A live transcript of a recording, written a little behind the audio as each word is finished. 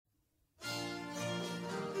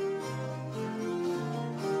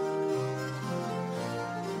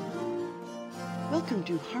Welcome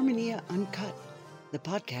to Harmonia Uncut, the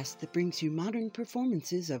podcast that brings you modern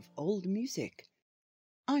performances of old music.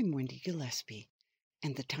 I'm Wendy Gillespie,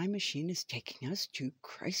 and the time machine is taking us to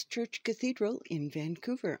Christ Church Cathedral in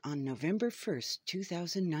Vancouver on November 1st,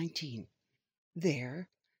 2019. There,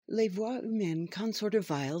 Les Voix Humaines Consort of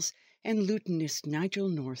Viols and lutenist Nigel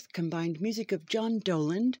North combined music of John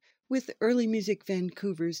Doland with Early Music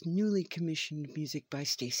Vancouver's newly commissioned music by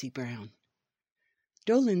Stacey Brown.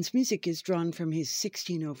 Doland's music is drawn from his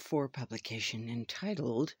 1604 publication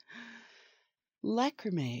entitled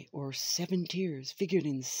Lacrimae, or Seven Tears, figured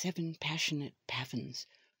in 7 passionate pavans,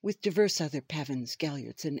 with diverse other pavans,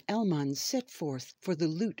 galliards, and almans set forth for the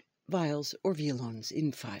lute, viols, or violons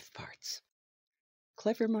in 5 parts.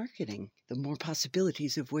 Clever marketing. The more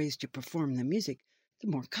possibilities of ways to perform the music, the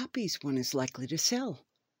more copies one is likely to sell.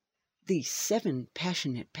 These 7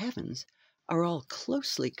 passionate pavans are all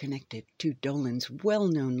closely connected to Doland's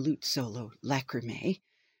well-known lute solo, Lacrimae,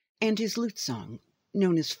 and his lute song,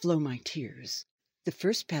 known as Flow My Tears. The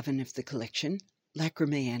first pavan of the collection,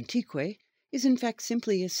 Lacrimae Antique, is in fact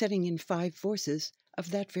simply a setting in 5 voices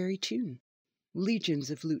of that very tune. Legions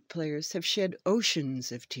of lute players have shed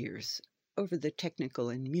oceans of tears over the technical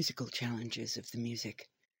and musical challenges of the music.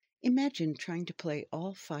 Imagine trying to play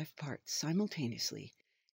all 5 parts simultaneously,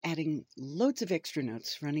 adding loads of extra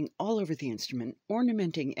notes running all over the instrument,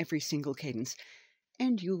 ornamenting every single cadence,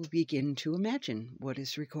 and you'll begin to imagine what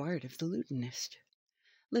is required of the lutenist.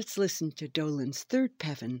 Let's listen to Doland's third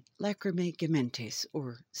pavan, Lacrimae Gementes,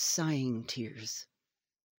 or Sighing Tears.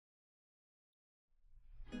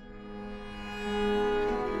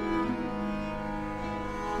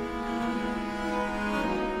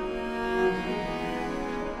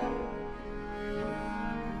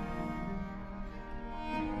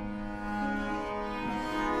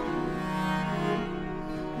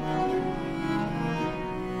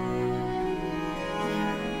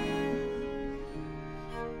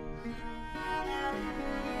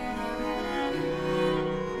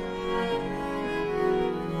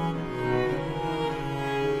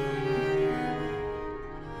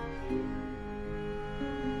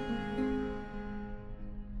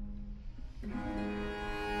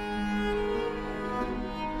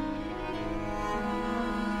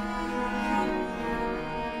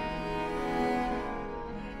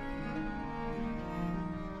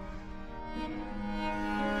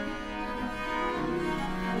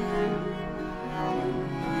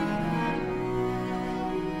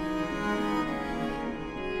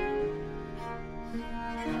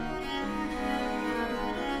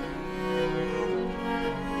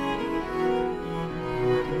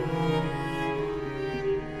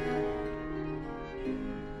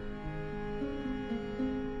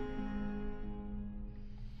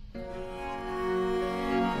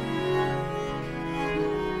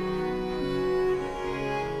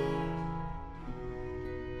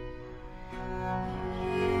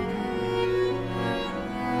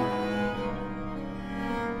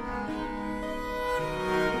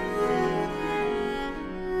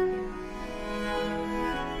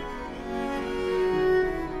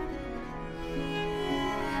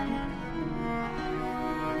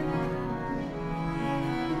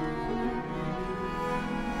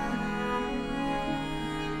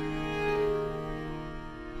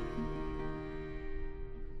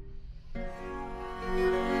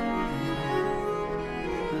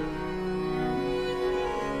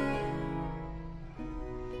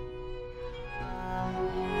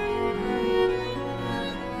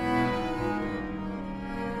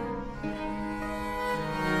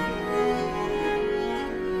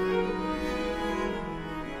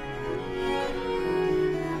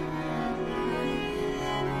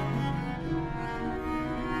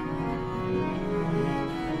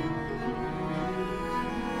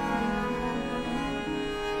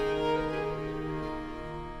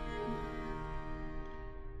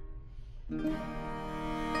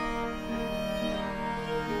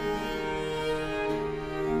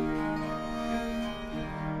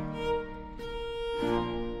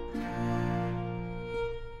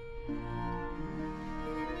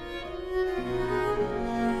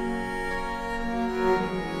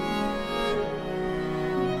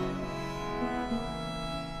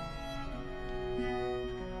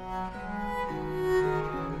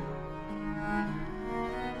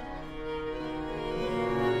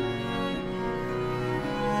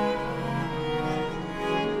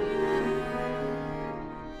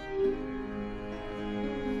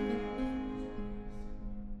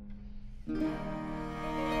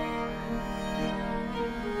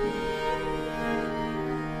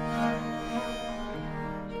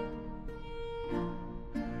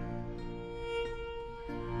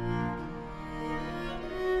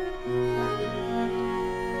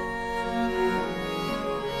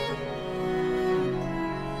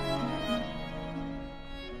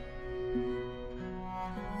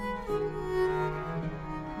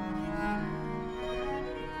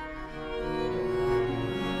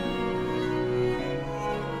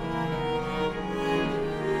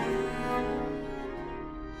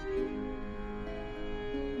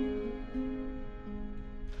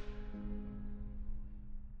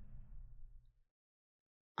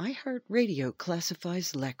 iHeartRadio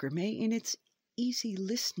classifies Lacrimée in its easy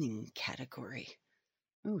listening category.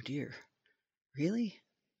 Oh dear. Really?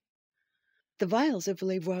 The viols of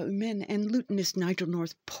Les Voix Humaines and lutenist Nigel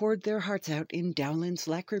North poured their hearts out in Dowland's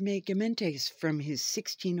Lacrimée Gementes from his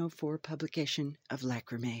 1604 publication of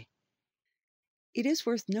Lacrimée. It is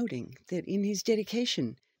worth noting that in his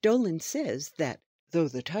dedication, Dowland says that, though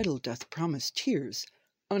the title doth promise tears,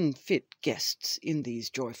 unfit guests in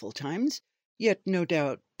these joyful times, yet no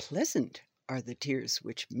doubt pleasant are the tears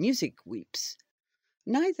which music weeps.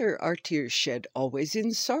 Neither are tears shed always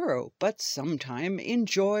in sorrow, but sometime in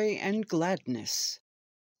joy and gladness.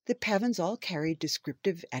 The pavans all carried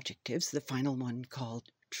descriptive adjectives, the final one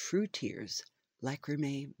called true tears,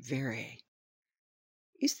 lacrimæ verae.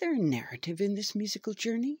 Is there a narrative in this musical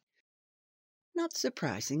journey? Not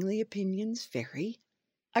surprisingly, opinions vary.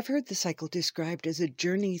 I've heard the cycle described as a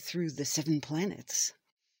journey through the 7 planets.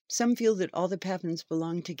 Some feel that all the pavans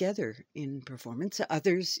belong together in performance.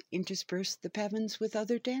 Others intersperse the pavans with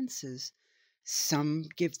other dances. Some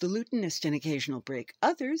give the lutenist an occasional break.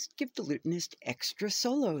 Others give the lutenist extra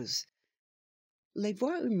solos. Les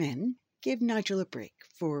Voix Humaines gave Nigel a break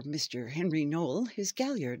for Mr. Henry Noel, his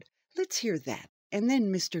Galliard. Let's hear that, and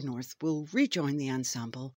then Mr. North will rejoin the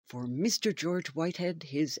ensemble for Mr. George Whitehead,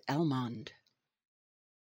 his Almond.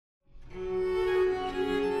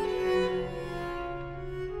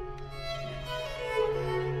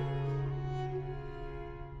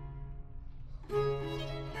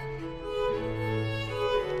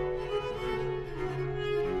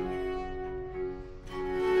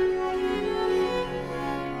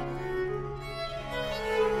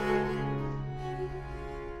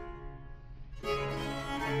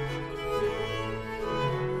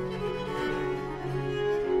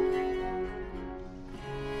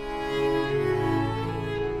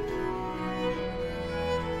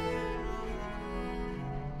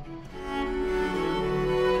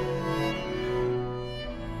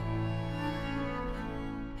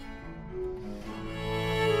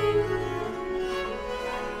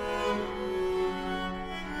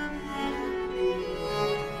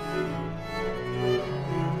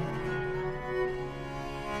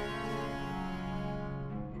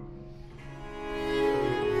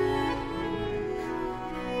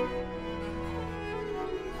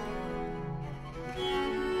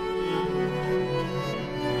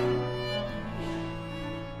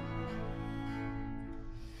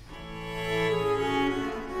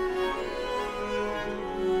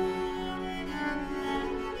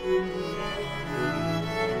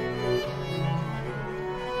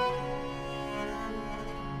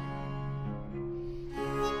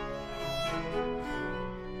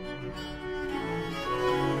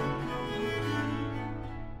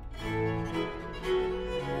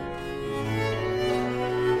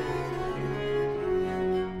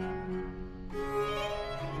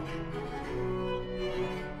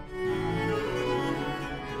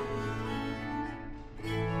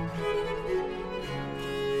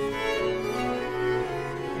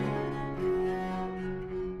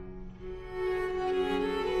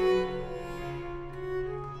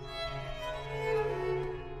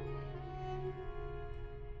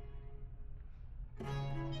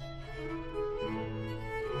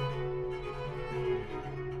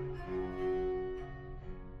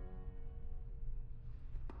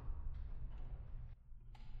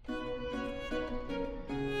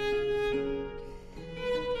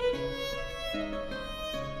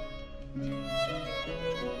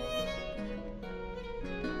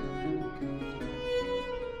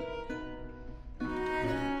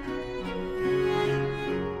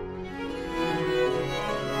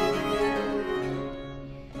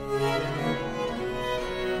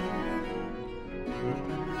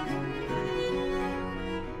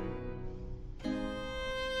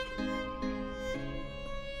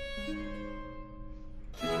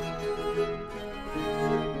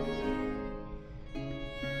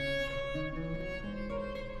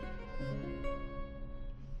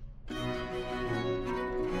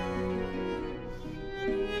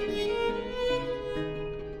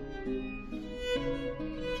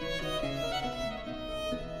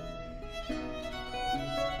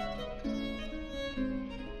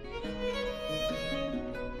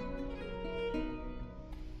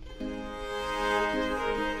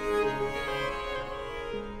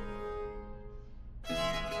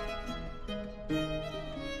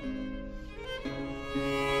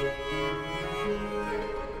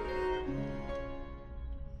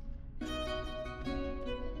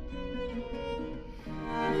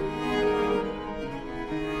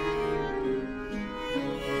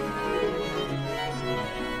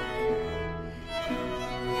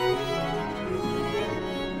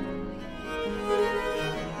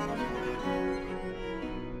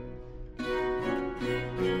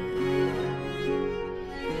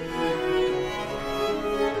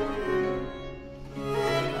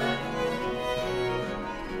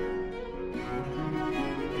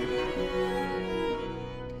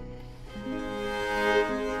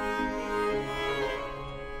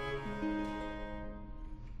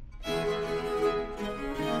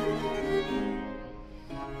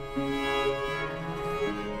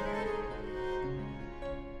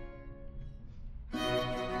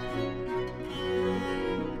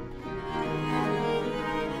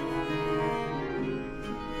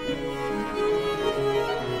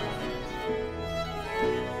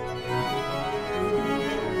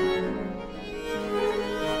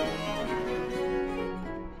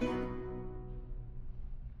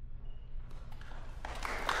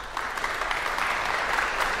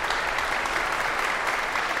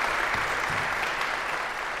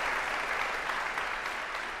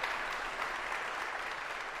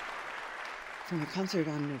 from a concert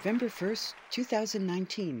on November 1st,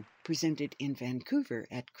 2019, presented in Vancouver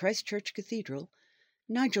at Christ Church Cathedral,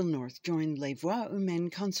 Nigel North joined Les Voix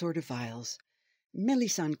Humaines Consort de Viols,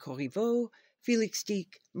 Mélisande Corriveau, Felix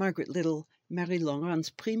Deek, Margaret Little, Marie-Laurence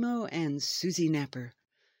Primo, and Susie Napper.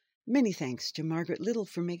 Many thanks to Margaret Little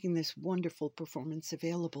for making this wonderful performance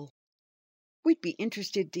available. We'd be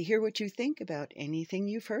interested to hear what you think about anything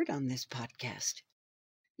you've heard on this podcast.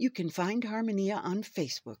 You can find Harmonia on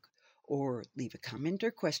Facebook or leave a comment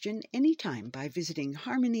or question anytime by visiting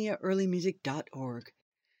harmoniaearlymusic.org.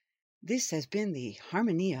 This has been the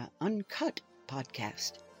Harmonia Uncut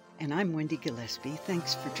podcast, and I'm Wendy Gillespie.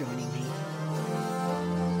 Thanks for joining me.